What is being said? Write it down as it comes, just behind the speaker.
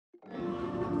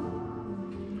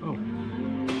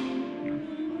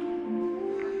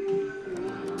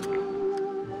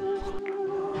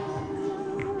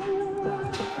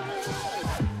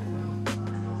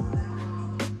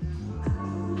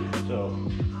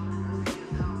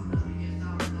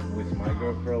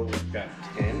Pro, we've got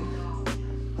 10.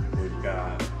 We've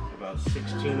got about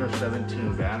 16 or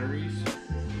 17 batteries.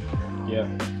 Yep.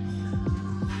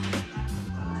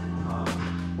 I'm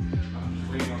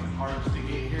just waiting on the cards to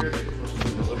get here. They're supposed to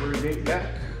delivery date back,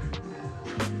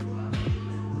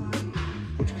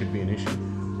 which could be an issue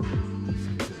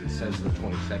because it says the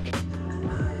 22nd.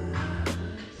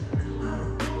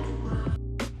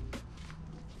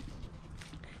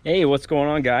 Hey, what's going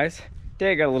on, guys?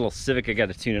 Today I got a little Civic I got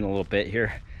to tune in a little bit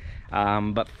here.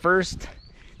 But first,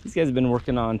 these guys have been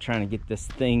working on trying to get this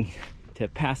thing to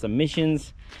pass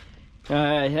emissions.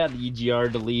 I had the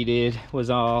EGR deleted,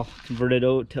 was all converted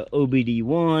to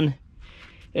OBD1,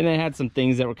 and I had some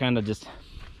things that were kind of just, I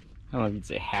don't know if you'd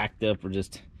say hacked up or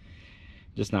just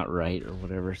not right or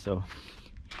whatever. So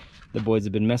the boys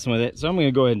have been messing with it. So I'm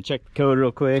gonna go ahead and check the code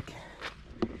real quick.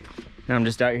 And I'm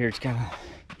just out here just kind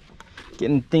of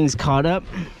getting things caught up.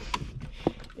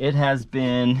 It has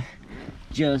been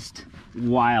just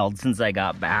wild since I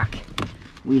got back.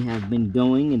 We have been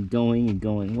going and going and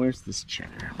going. Where's this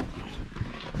checker?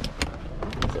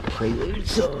 It's a prelude,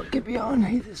 so it could be on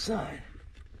either side.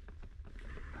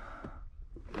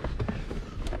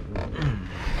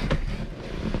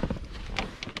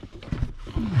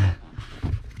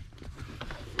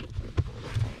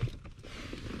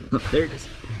 Oh, there it is.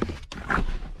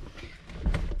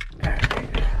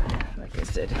 Like I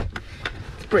said,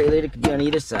 it's prelude, it could be on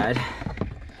either side.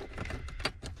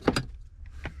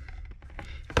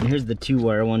 And here's the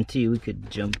 2-wire one too. We could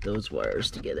jump those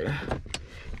wires together.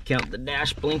 Count the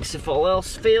dash blinks if all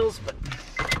else fails, but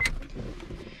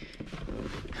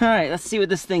all right, let's see what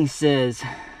this thing says.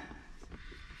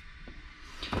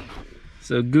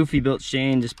 So Goofy built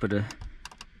Shane just put a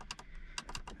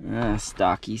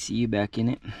stock ECU back in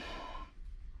it.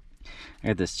 I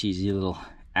got this cheesy little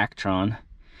Actron.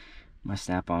 My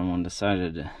snap-on one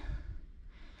decided to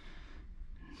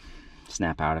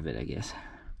snap out of it, I guess.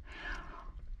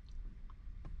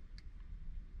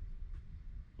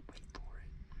 Wait for it.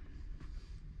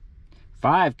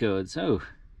 5 codes. Oh,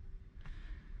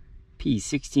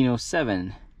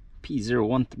 P1607,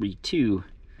 P0132,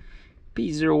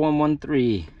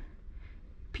 P0113,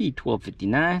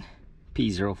 P1259,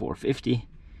 P0450,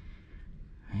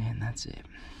 and that's it.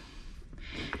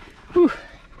 Whew.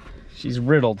 She's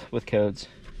riddled with codes.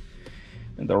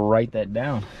 I have to write that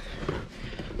down.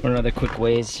 One of other quick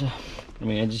ways, I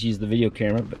mean, I just use the video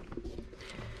camera, but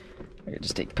I can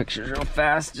just take pictures real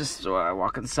fast just so I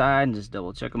walk inside and just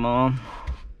double check them all.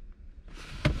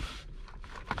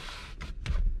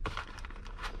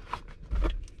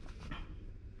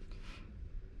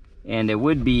 And it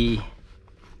would be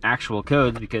actual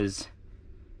codes because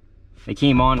they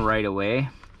came on right away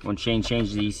when Shane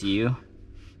changed the ECU.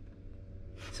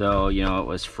 So, you know, it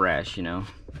was fresh, you know.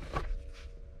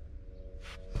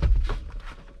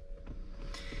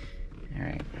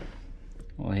 Alright.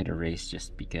 We'll hit erase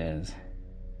just because.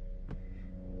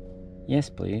 Yes,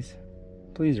 please.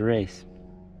 Please erase.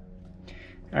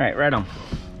 Alright, right on.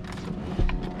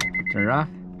 Turn it off.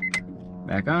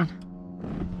 Back on.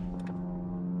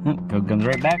 Oh, code comes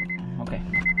right back. Okay.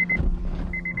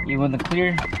 You in the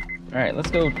clear. Alright, let's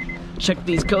go check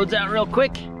these codes out real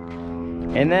quick.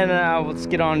 And then let's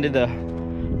get on to the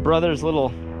brothers'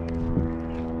 little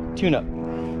tune-up.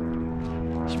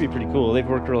 Should be pretty cool. They've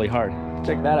worked really hard.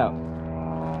 Check that out.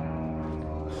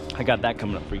 I got that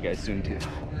coming up for you guys soon too.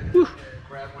 Whew.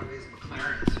 Grab one of these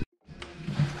McLarens.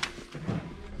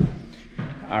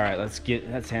 All right,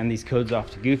 let's hand these codes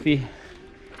off to Goofy.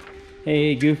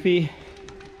 Hey, Goofy.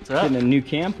 What's up? Getting a new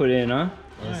cam put in, huh?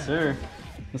 Yes, sir.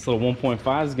 This little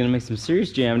 1.5 is gonna make some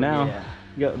serious jam now. Yeah.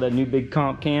 You got that new big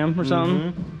comp cam or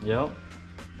something? Mm-hmm. Yep.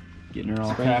 Getting her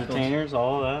all Springs, tackled. retainers,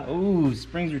 all that. Ooh,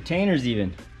 springs, retainers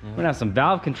even. We're gonna have some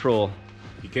valve control.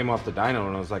 He came off the dyno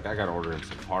and I was like, I gotta order in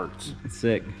some parts. That's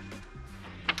sick.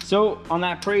 So on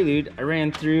that Prelude, I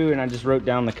ran through and I just wrote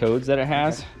down the codes that it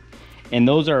has. Okay. And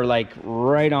those are like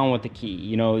right on with the key.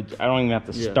 You know, I don't even have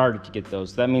to start it to get those.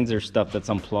 So that means there's stuff that's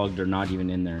unplugged or not even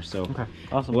in there. So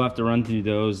Awesome. We'll have to run through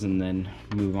those and then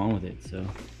move on with it. So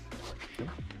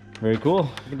very cool.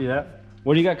 We can do that.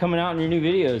 What do you got coming out in your new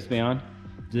videos, man?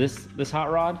 This hot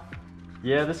rod?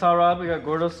 Yeah, this hot rod, we got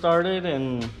Gordo started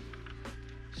and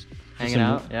hanging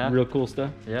out. Yeah. Real cool stuff.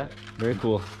 Yeah. Very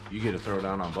cool. You get to throw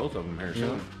down on both of them here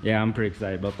soon. Yeah, I'm pretty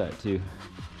excited about that too.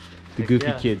 The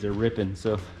Goofy kids are ripping,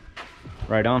 so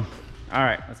right on. All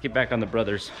right, let's get back on the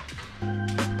brothers.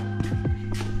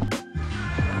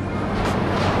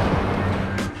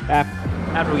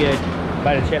 After we get a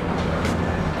bite of chip.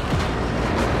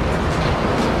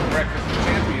 Breakfast of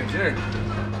Champions here.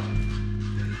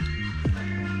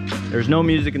 There's no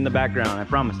music in the background, I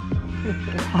promise.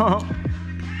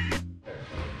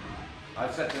 I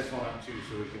set this one up too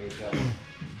so we can use that one.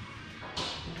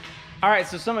 All right,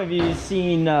 so some of you have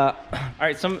seen, all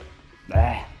right, so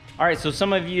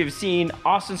some of you have seen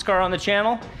Austin's car on the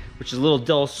channel, which is a little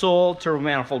Del Sol, turbo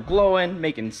manifold glowing,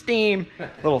 making steam,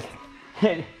 little,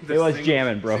 it was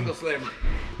jamming, bro. Single slam.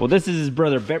 Well, this is his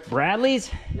brother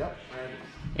Bradley's. Yep.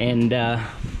 And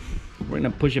we're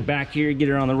gonna push it back here, get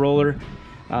her on the roller.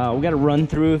 We gotta run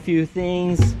through a few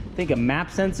things. I think a map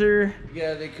sensor.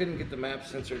 Yeah, they couldn't get the map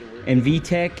sensor to work. And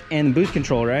VTEC and boost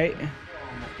control, right?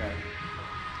 Okay.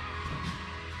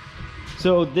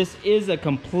 So this is a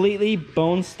completely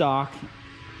bone stock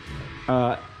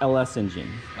LS engine.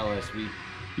 LSV.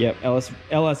 Yep, LS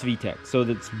VTEC. So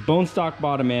that's bone stock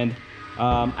bottom end.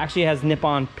 Actually has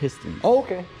nip-on pistons. Oh,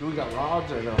 okay. Do we got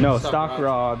rods or no? No, stock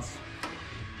rods.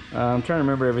 I'm trying to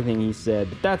remember everything he said,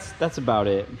 but that's about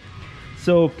it.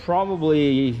 So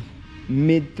probably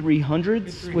mid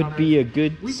 300s would be a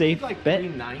good safe did like bet.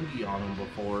 390 on them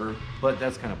before, but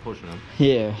that's kind of pushing them.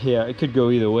 Yeah, it could go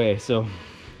either way. So,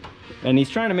 and he's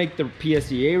trying to make the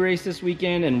PSEA race this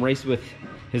weekend and race with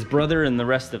his brother and the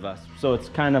rest of us. So it's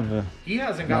kind of a He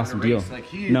hasn't gotten awesome a race. deal. Like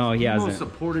he No, he the hasn't. most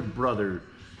supported brother.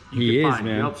 He is, man.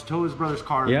 He helps tow his brother's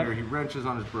car Yep. here. He wrenches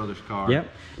on his brother's car. Yep.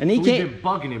 And he so we've can't. been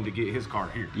bugging him to get his car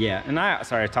here. Yeah, and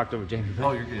sorry, I talked over Jamie.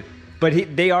 Oh, you're good.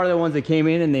 But they are the ones that came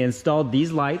in and they installed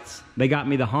these lights. They got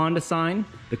me the Honda sign,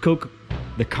 the Kanoko,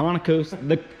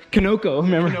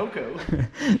 remember?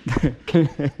 Kanoko.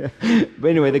 But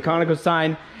anyway, the Kanoko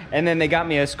sign, and then they got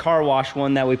me a car wash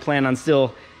one that we plan on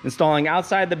still installing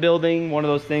outside the building. One of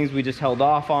those things we just held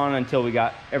off on until we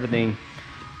got everything,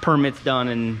 permits done,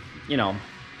 and you know,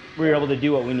 we were able to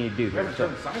do what we need to do. We haven't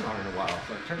turned the sign on in a while.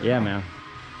 So I turned it Yeah, on. man,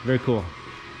 very cool.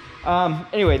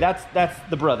 Anyway, that's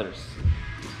the brothers.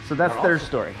 So that's their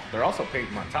story. They're also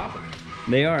painting on top of it.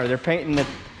 They are. They're painting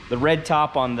the red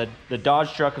top on the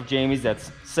Dodge truck of Jamie's that's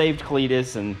saved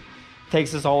Cletus and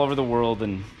takes us all over the world,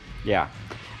 and yeah.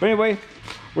 But anyway,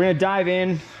 we're gonna dive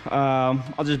in.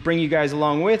 I'll just bring you guys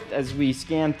along with as we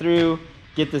scan through,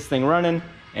 get this thing running,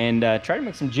 and try to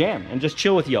make some jam and just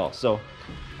chill with y'all. So,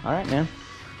 all right, man.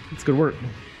 It's good work.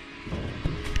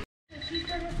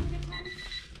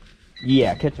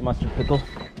 Yeah, ketchup, mustard, pickle.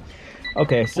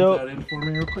 Okay, so Put that in for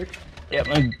me real quick. yeah,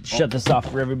 I'm gonna shut this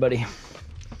off for everybody.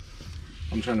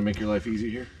 I'm trying to make your life easy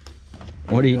here.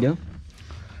 What are you doing?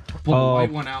 Pull Oh. the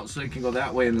white one out so it can go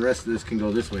that way, and the rest of this can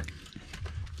go this way.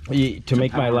 To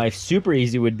make my life super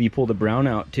easy would be pull the brown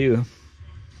out too.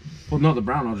 Well, no, the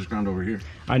brown I'll just ground over here.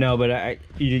 I know, but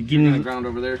You're gonna ground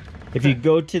over there. if you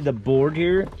go to the board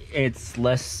here, it's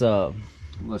less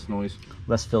Less noise.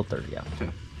 less filtered. Yeah, Okay.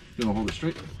 You wanna hold it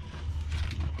straight?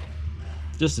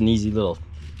 just an easy little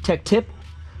tech tip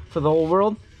for the whole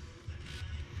world.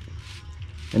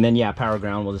 And then yeah, power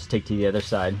ground we'll just take to the other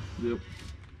side. Yep.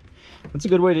 That's a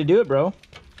good way to do it, bro.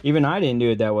 Even I didn't do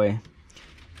it that way.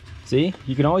 See,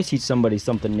 you can always teach somebody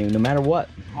something new, no matter what.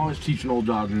 Always teach an old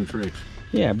dog new tricks.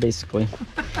 Yeah, basically.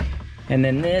 And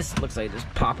then this looks like it just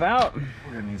pop out.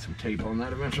 We're gonna need some tape on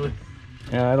that eventually.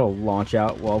 Yeah, it'll launch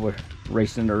out while we're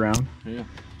racing it around. Yeah.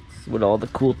 With all the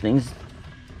cool things.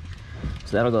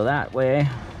 So that'll go that way.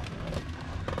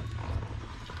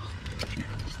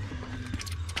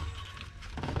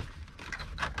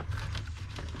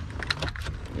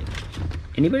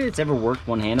 Anybody that's ever worked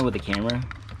one-handed with a camera,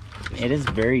 it is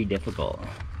very difficult.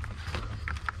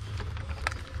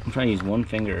 I'm trying to use one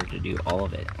finger to do all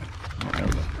of it. There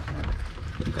we go.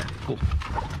 Okay, cool.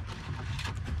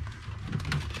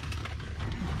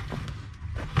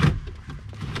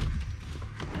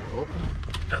 Oh,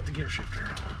 got the gear shifter.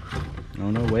 Oh,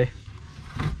 no way.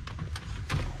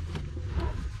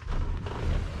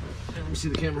 Let me see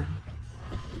the camera.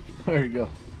 There you go.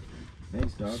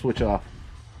 Thanks, dog. Switch off.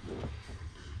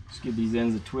 Just give these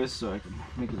ends a twist so I can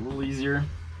make it a little easier.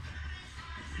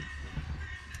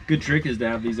 Good trick is to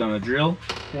have these on a drill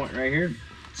point right here,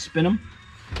 spin them,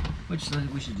 which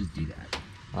we should just do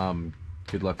that.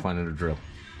 Good luck finding a drill.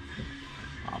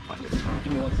 I'll find it.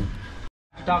 Give me one.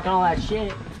 Talking all that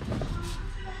shit.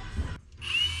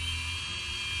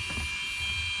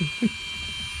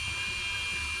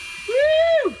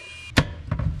 Woo!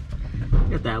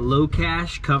 Got that low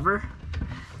cash cover.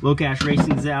 Low Cash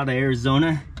Racing's out of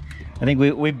Arizona. I think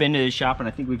we've been to the shop, and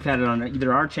I think we've had it on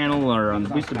either our channel or on the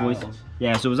BoostedBoiz.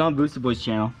 Yeah, so it was on BoostedBoiz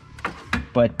channel.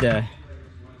 But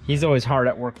he's always hard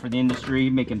at work for the industry,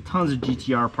 making tons of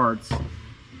GTR parts.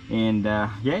 And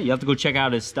yeah, you have to go check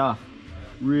out his stuff.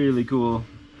 Really cool.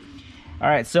 All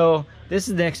right, so this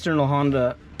is the external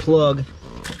Honda plug,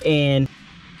 and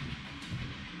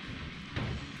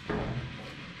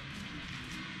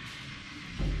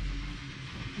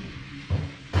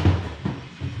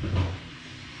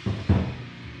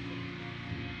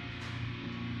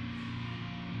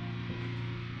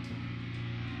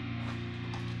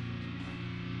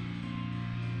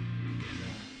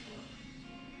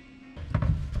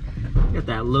Got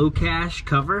that Low Cash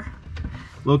cover.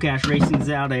 Low Cash Racing's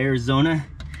out of Arizona.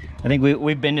 I think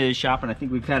we've been to his shop, and I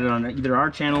think we've had it on either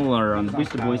our channel or on the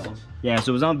BoostedBoiz. Yeah,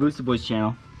 so it was on BoostedBoiz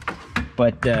channel.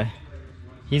 But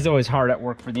he's always hard at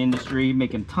work for the industry,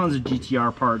 making tons of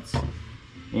GTR parts.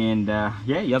 And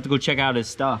yeah, you have to go check out his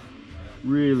stuff.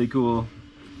 Really cool.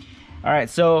 All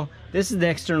right, so this is the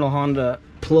external Honda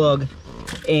plug,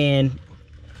 and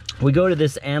we go to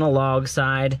this analog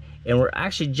side, and we're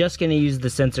actually just going to use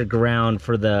the sensor ground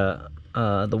for the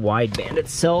wideband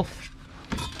itself.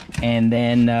 And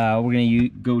then we're gonna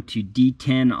go to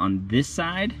D10 on this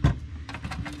side,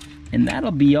 and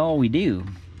that'll be all we do.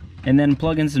 And then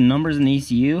plug in some numbers in the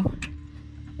ECU,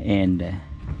 and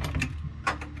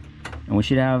we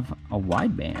should have a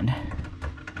wideband.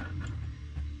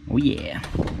 Oh yeah.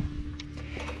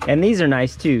 And these are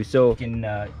nice too, so we can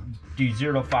do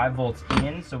 0 to 5 volts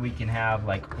in, so we can have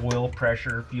like oil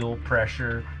pressure, fuel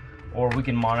pressure, or we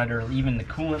can monitor even the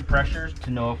coolant pressures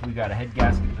to know if we got a head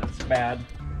gasket that's bad.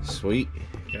 Sweet.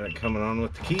 Got it coming on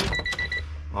with the key.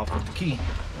 Off with the key.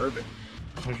 Perfect.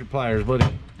 Here's your pliers, buddy.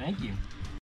 Thank you.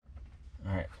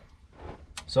 All right.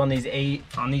 So on these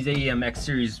AEM X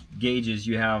series gauges,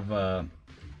 you have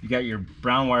you got your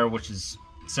brown wire, which is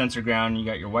sensor ground. You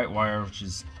got your white wire, which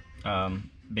is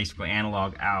basically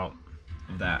analog out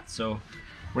of that. So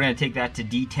we're gonna take that to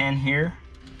D10 here,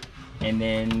 and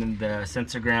then the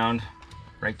sensor ground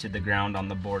right to the ground on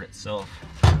the board itself.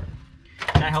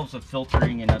 That helps with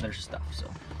filtering and other stuff. So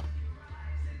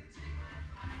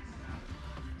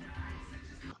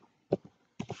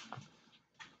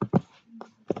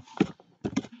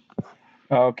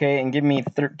okay, and give me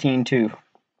 13.2.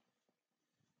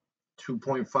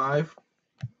 2.5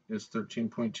 is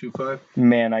 13.25.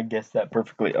 Man, I guessed that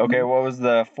perfectly. Okay, what was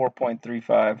the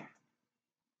 4.35?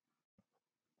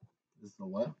 Is the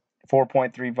what?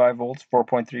 4.35 volts,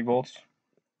 4.3 volts.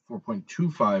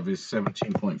 4.25 is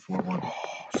 17.41. Oh,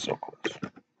 so close.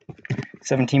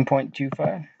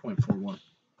 17.25? 0.41.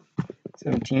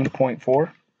 17.4?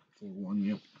 41,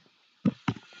 yep.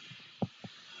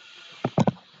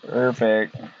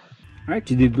 Perfect. All right,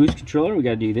 to do the boost controller, we got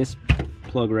to do this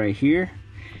plug right here.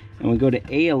 And we go to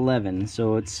A11.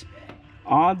 So it's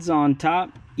odds on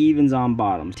top, evens on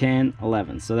bottom. 10,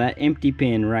 11. So that empty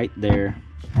pin right there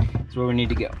is where we need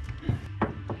to go.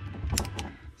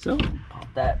 So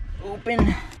pop that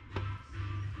open.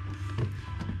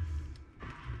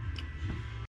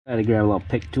 Gotta grab a little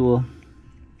pick tool.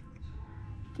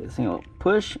 Give this thing a little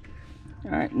push.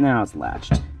 All right, now it's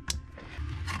latched.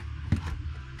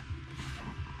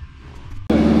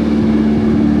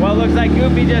 Well, it looks like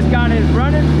Goofy just got his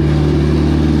running.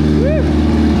 Woo!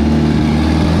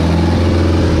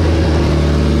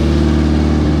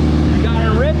 You got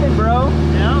her ripping, bro.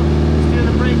 Yeah, let's do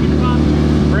the braking pump.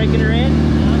 Breaking her in.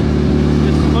 Yeah.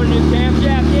 Just put a new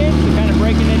camshaft in. You're kind of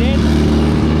breaking it in.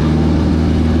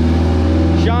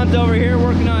 Sean's over here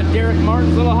working on Derek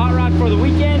Martin's little hot rod for the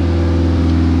weekend.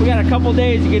 We got a couple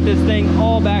days to get this thing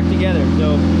all back together,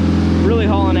 so really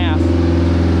hauling ass.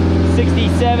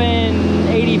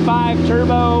 6785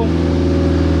 turbo.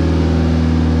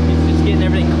 It's just getting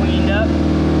everything cleaned up.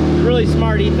 It's really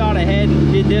smart. He thought ahead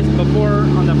and did this before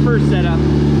on the first setup.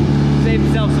 Saved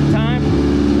himself some time.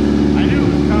 I knew it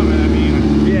was coming. I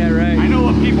mean, Yeah, right. I know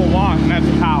what people want, and that's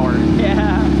power.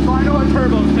 Yeah. So I know what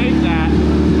turbos make that. I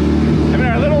mean,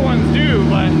 our little ones do,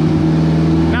 but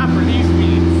not for these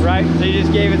speeds. Right. So you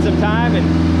just gave it some time, and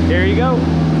there you go.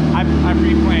 I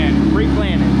pre-planned.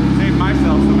 Pre-planned it. Saved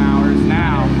myself some hours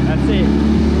now. That's it.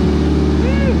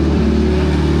 Woo.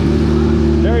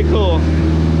 Very cool.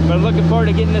 But I'm looking forward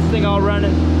to getting this thing all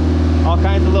running. All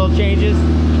kinds of little changes.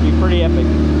 Should be pretty epic.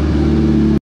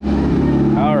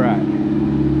 All right.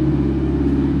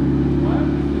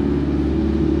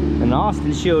 And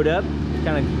Austin showed up.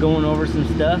 Kind of going over some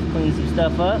stuff, cleaning some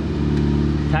stuff up,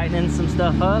 tightening some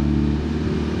stuff up.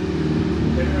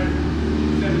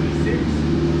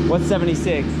 76. What's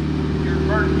 76? Your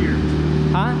birth year.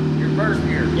 Huh? Your birth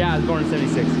year. Yeah, I was born in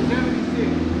 76.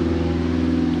 76.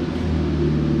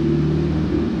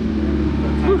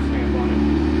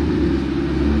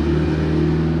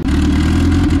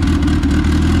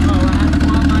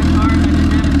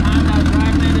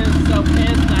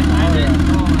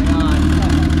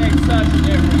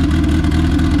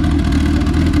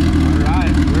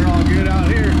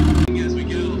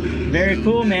 Very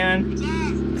cool, man.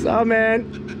 What's up,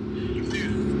 man?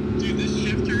 Dude, this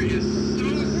shifter is so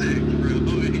sick, bro.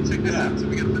 Oh, hey, check this out. So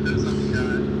we gotta put those on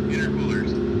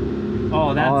intercoolers.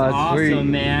 Oh, that's awesome, sweet.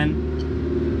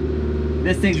 man.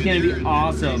 This thing's Dude, gonna be they're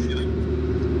awesome. crazy.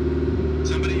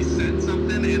 Somebody said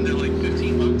something and they're like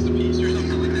 $15 a piece or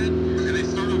something like that. And they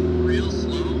start off real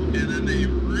slow and then they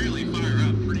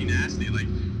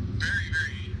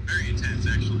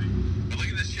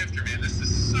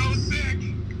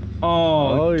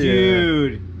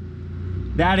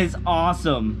That is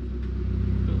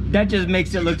awesome. That just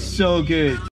makes it look so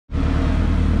good.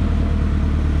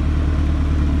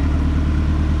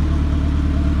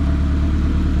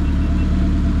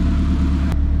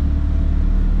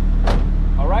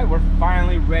 All right, we're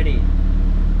finally ready.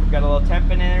 We've got a little temp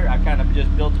in there. I kind of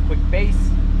just built a quick base.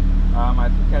 I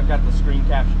think I've got the screen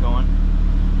capture going.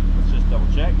 Let's just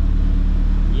double check.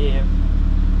 Yeah.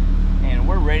 And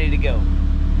we're ready to go.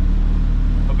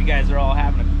 Hope you guys are all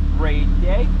having a great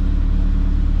day.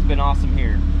 It's been awesome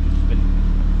here. It's been,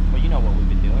 well, you know what we've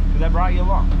been doing because I brought you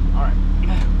along. All right.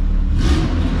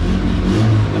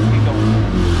 Let's get going.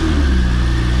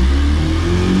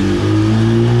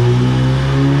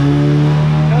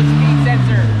 No speed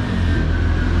sensor.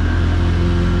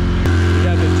 You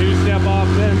got the 2-step off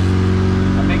then?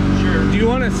 I'm making sure. Do you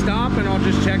want to stop and I'll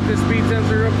just check the speed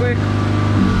sensor real quick?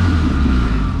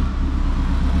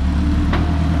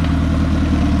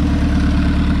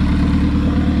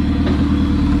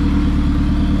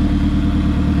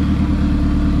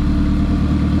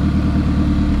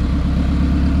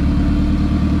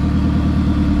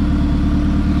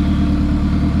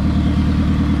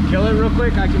 Kill it real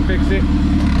quick, I can fix it.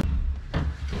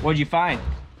 What'd you find?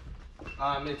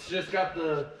 It's just got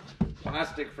the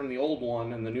plastic from the old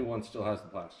one and the new one still has the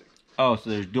plastic. Oh, so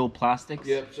there's dual plastics?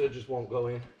 Yep, so it just won't go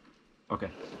in. Okay.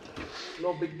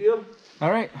 No big deal. All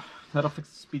right, that'll fix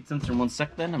the speed sensor in 1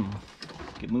 sec then, and we'll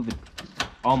get moving.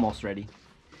 Almost ready.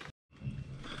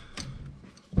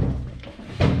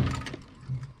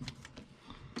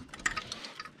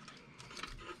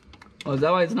 Oh, is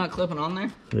that why it's not clipping on there?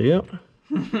 Yep.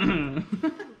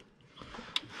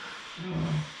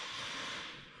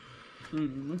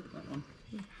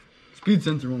 Speed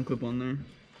sensor won't clip on there.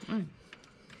 Right.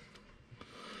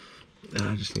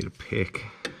 I just need a pick.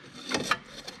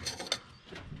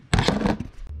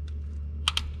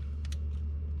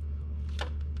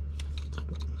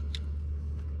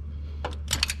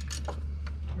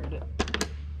 Heard it.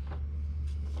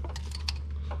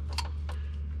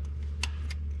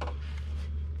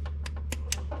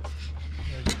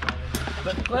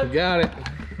 Clip, clip. Got it.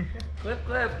 Clip,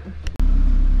 clip.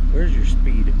 Where's your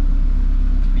speed?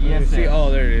 Yes, See, oh,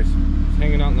 there it is. It's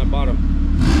hanging out in the bottom.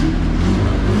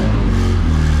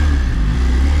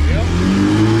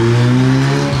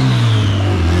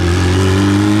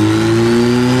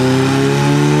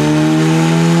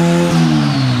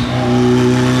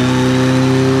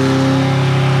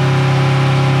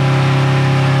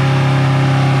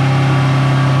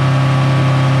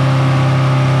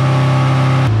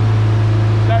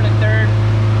 Start at third.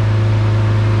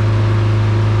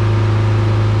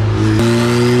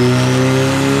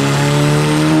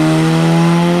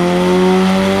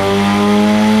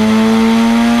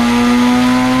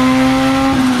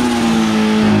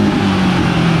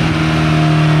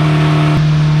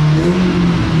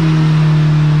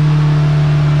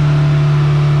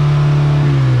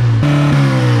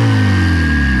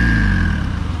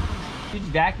 Huge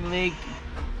vacuum leak.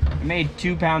 I made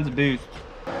 2 pounds of boost.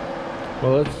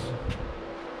 Well, it's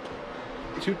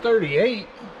 238.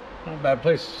 Not a bad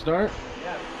place to start.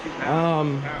 Yeah, 2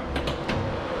 pounds.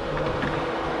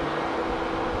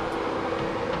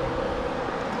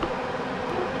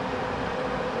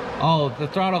 Oh, the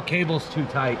throttle cable's too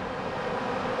tight.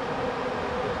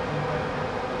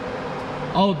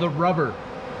 Oh, the rubber.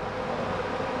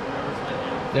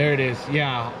 There it is.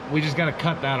 Yeah, we just gotta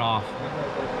cut that off.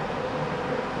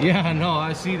 Yeah, no,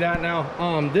 I see that now.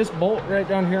 This bolt right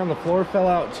down here on the floor fell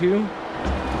out too.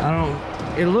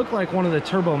 It looked like one of the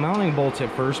turbo mounting bolts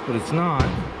at first, but it's not.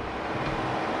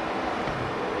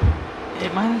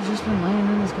 It might have just been laying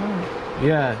in his car.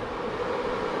 Yeah.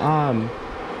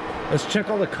 Let's check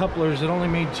all the couplers. It only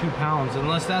made 2 pounds,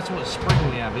 unless that's what spring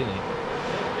we have in it.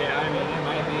 Yeah, I mean, it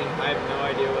might be. I have no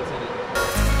idea what's in it.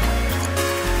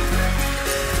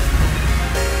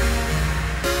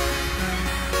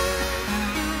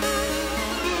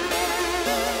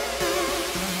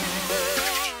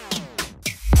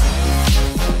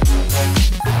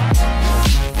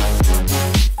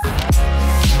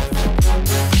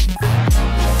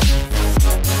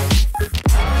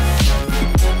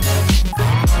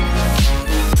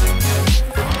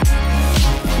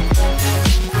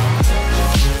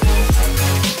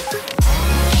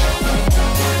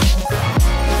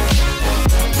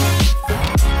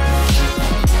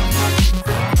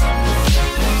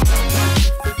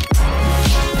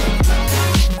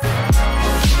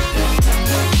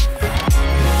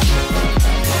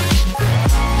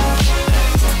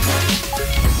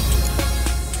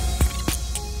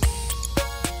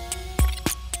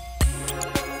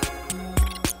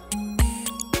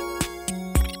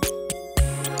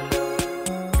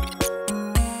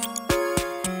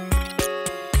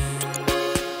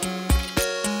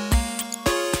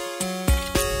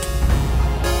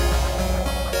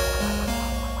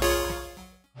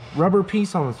 rubber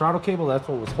piece on the throttle cable. That's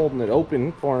what was holding it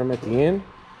open for him at the end.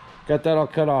 Got that all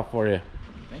cut off for you.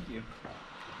 Thank you.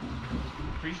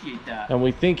 Appreciate that. And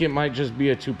we think it might just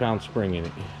be a 2-pound spring in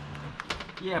it.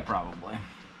 Yeah, probably.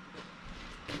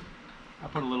 I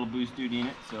put a little boost duty in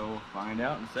it, so we'll find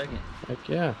out in a second. Heck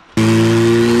yeah.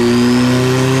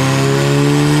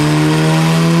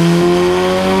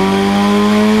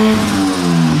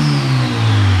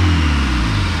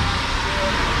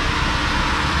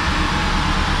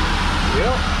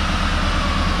 Yep.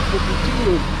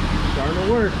 Starting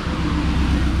to work.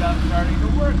 Stuff's starting to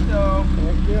work though.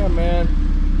 Heck yeah, man.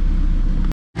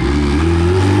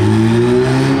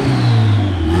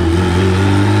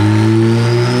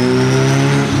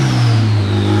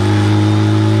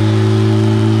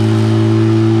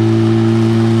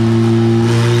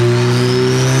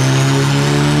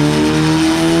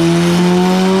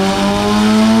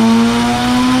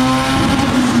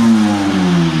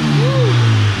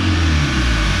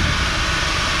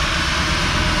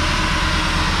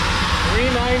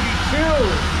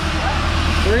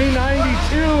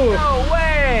 No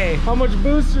way! How much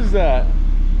boost is that?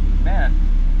 Man,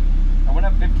 I went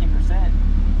up 15%.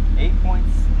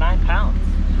 8.9 pounds.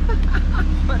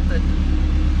 What the?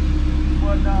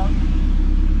 What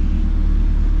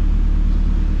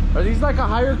Are these like a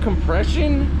higher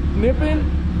compression nipping?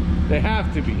 They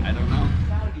have to be. I don't know.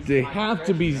 They have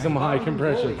to be some high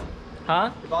compression.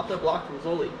 Huh? We bought the block from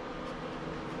Zoli.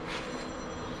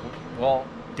 Well,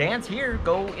 Dan's here.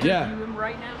 Go interview Yeah. him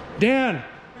right now. Dan!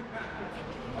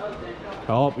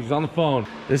 Oh, he's on the phone.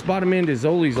 This bottom end is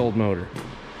Zoli's old motor.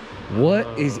 What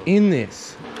is in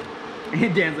this?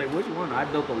 Dan's like, which one? I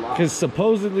built a lot. Because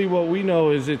supposedly what we know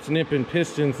is it's nipping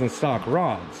pistons and stock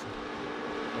rods.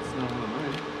 That's not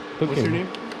mine. What's your name?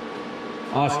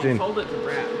 Austin. Sold it to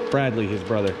Brad. Bradley, his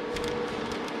brother.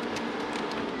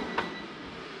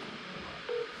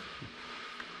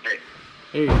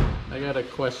 Hey, I got a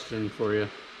question for you.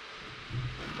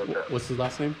 What's his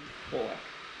last name?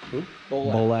 Who?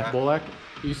 Bolak. Bolak.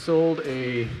 You sold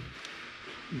a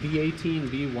B18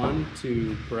 B1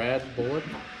 to Brad Bullock?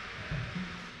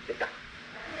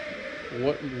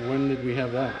 When did we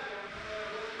have that?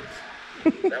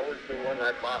 That was the one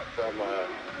I bought from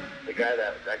the guy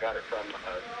that I got it from,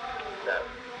 that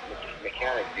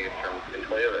mechanic dude from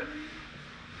Toyota.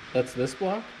 That's this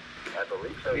block? I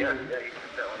believe so, yeah. Yeah, he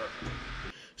took that one up.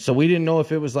 So we didn't know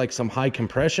if it was like some high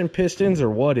compression pistons or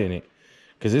what in it.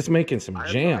 Because it's making some I have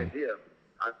jam. no idea.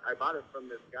 I bought it from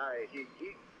this guy. You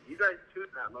guys tuned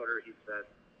that motor, he said.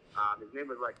 His name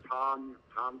was like Tom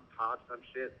Todd, some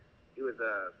shit. He was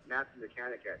a master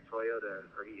mechanic at Toyota,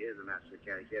 or he is a master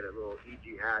mechanic. He had a little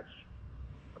EG hatch,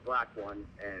 a black one,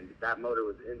 and that motor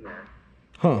was in there.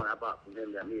 The one I bought from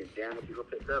him that me and Dan would go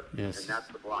picked up. Yes. And that's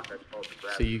the block I supposed to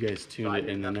grab. So you guys tuned So I it, and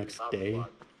didn't the have next to stop the day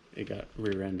block. it got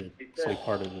rear-ended, so he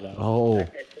parted it out. Oh.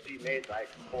 He made like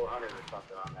 400 or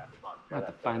something on that block. I have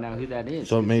to find out who that is.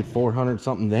 So it made 400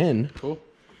 something then. Cool.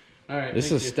 All right. This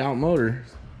is thank a you. stout motor.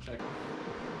 Check.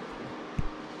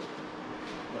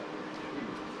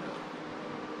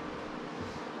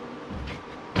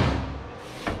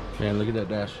 Man, look at that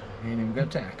dash. Ain't even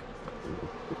got tack.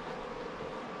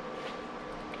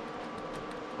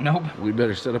 Nope. We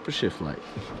better set up a shift light.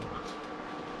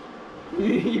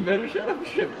 You better shut up,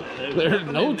 ship. There's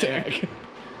no tack.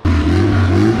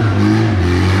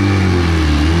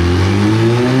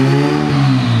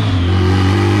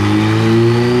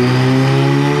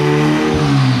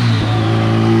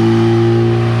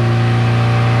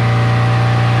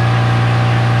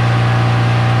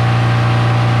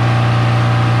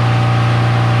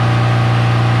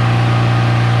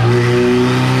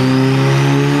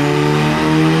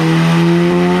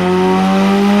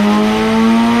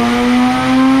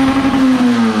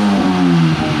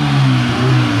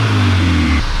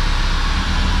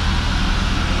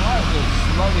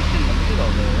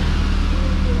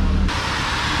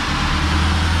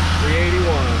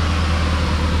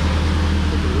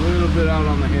 Out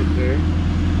on the hit there.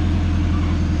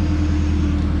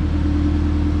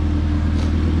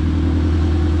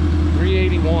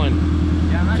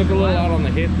 $381. Yeah, Took a little out on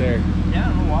the hit there. Yeah, I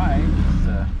don't know why.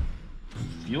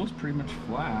 Fuel's pretty much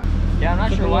flat. Yeah, I'm not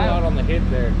Took sure a why. little out on the hit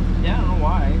there. Yeah, I don't know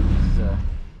why.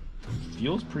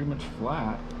 Fuel's pretty much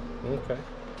flat. Okay.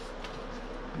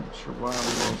 Not sure why I'm a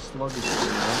little sluggish here.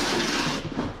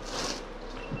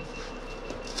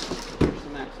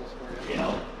 Some axles for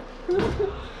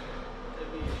you.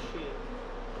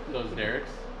 Those derricks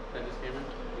that just came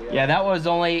in? Yeah, that was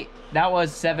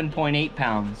 7.8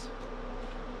 pounds.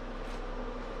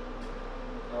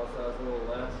 Oh, so that's a little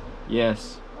less.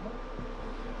 Yes.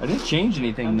 I didn't change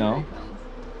anything though.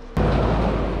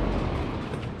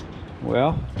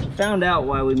 Well, found out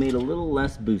why we made a little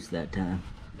less boost that time.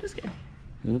 This guy.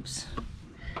 Oops.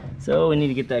 So we need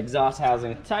to get the exhaust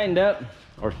housing tightened up,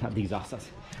 or not the exhaust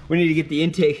housing. We need to get the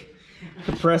intake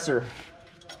compressor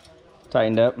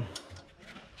tightened up,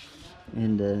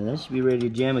 and that should be ready to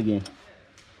jam again.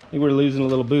 I think we're losing a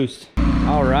little boost.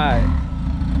 All right.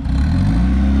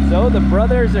 So the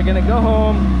brothers are gonna go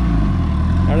home.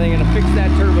 Are they gonna fix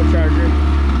that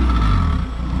turbocharger?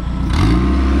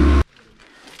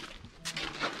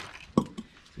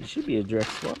 It should be a direct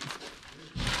swap.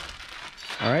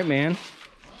 All right, man.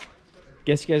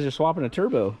 Guess you guys are swapping a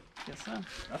turbo. Guess so.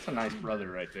 That's a nice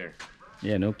brother right there.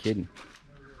 Yeah, no kidding.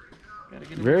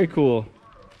 Very cool.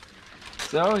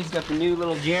 So he's got the new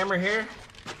little jammer here,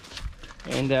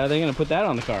 and they're gonna put that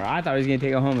on the car. I thought he was gonna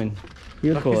take it home and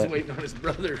he'll pull it. He's waiting on his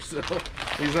brother, so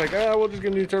he's like, "Ah, we'll just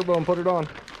get a new turbo and put it on."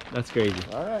 That's crazy.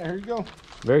 All right, here you go.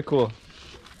 Very cool.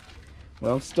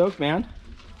 Well, stoked, man.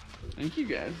 Thank you,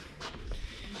 guys.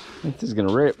 This is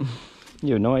gonna rip.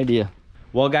 You have no idea.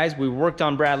 Well, guys, we worked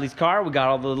on Bradley's car. We got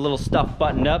all the little stuff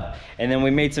buttoned up, and then we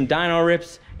made some dyno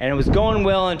rips, and it was going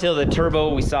well until the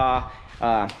turbo we saw.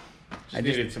 I just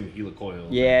needed some helicoil.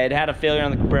 Yeah, it had a failure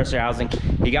on the compressor housing.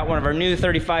 He got one of our new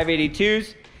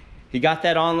 3582s. He got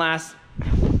that on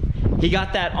He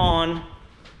got that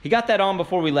on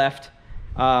before we left,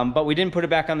 but we didn't put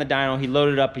it back on the dyno. He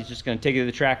loaded it up. He's just gonna take it to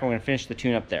the track, and we're gonna finish the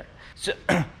tune up there. So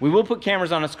we will put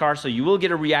cameras on his car, so you will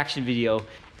get a reaction video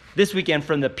this weekend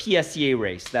from the Psca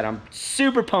race that I'm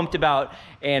super pumped about,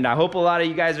 and I hope a lot of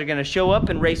you guys are gonna show up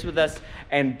and race with us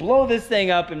and blow this thing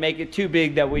up and make it too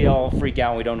big that we all freak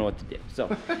out and we don't know what to do.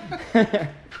 So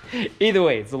either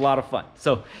way, it's a lot of fun.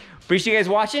 So appreciate you guys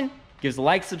watching. Give us a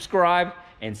like, subscribe,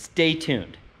 and stay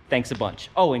tuned. Thanks a bunch.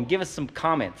 Oh, and give us some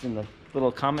comments in the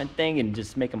little comment thing and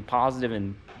just make them positive,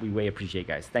 and we way appreciate you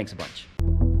guys. Thanks a bunch.